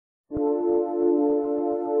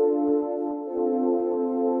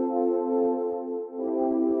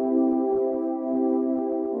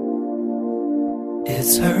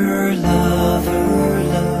her love,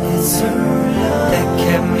 it's her love that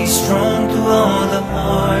kept me strong through all the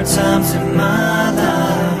hard times in my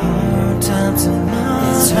life.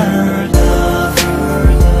 It's her love,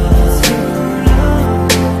 it's her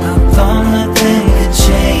love. I thought nothing could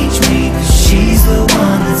change me, 'cause she's the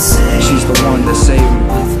one that saved me. She's the one that saved me.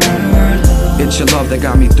 With her love, It's your love that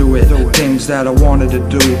got me through it. Things that I wanted to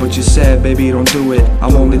do, but you said, baby, don't do it.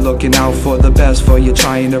 I'm only looking out for the best for you,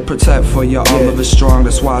 trying to protect for you. All of it's strong,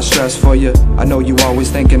 that's why I stress for you. I know you always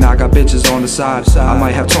thinking I got bitches on the side. I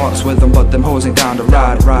might have talks with them, but them hoes ain't down to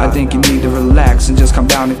ride. I think you need to relax and just come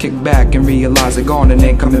down and kick back and realize they're gone and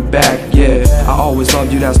ain't coming back. Yeah, I always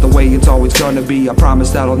loved you, that's the way it's always gonna be. I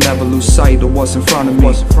promise that I'll never lose sight of what's in front of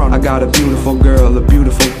me. I got a beautiful girl, a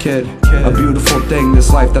beautiful kid, a beautiful thing,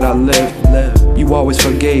 this life that I live. You always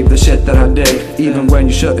forgave the shit that I did, even when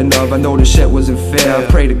you shouldn't have. I know the shit wasn't fair. I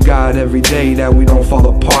pray to God every day that we don't fall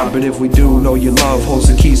apart, but if we do, know your love holds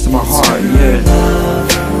the keys to my heart. Yeah.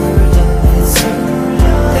 it's her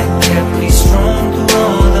love that kept me strong through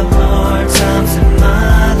all the hard times in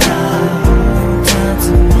my life.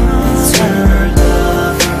 It's her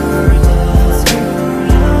love, it's her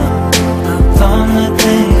love. I thought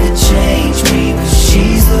nothing could change me, 'cause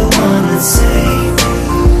she's the one that saved me.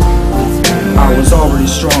 I was already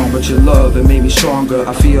strong, but your love, it made me stronger.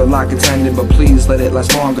 I feel like it's ending, but please let it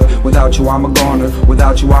last longer. Without you, I'm a goner.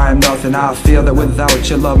 Without you, I am nothing. I feel that without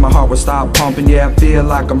your love, my heart will stop pumping. Yeah, I feel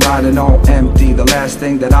like I'm riding on empty. The last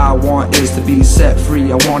thing that I want is to be set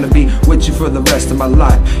free. I wanna be with you for the rest of my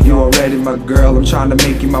life. You're already my girl, I'm trying to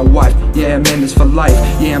make you my wife. Yeah, I'm in this for life.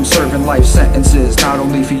 Yeah, I'm serving life sentences, not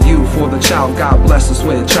only for you, for the child God bless us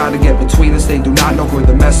with. Try to get between us, they do not know who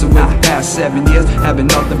they're messing with. The past 7 years have been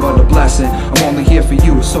nothing but a blessing. I'm only here for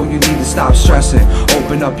you, so you need to stop stressing.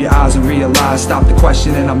 Open up your eyes and realize, stop the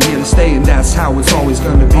questioning. I'm here to stay, and that's how it's always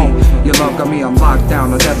gonna be. Your love got me on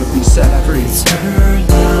lockdown, I'll never be set free. It's her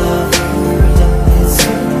love, it's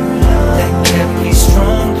her love that kept me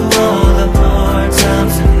strong through all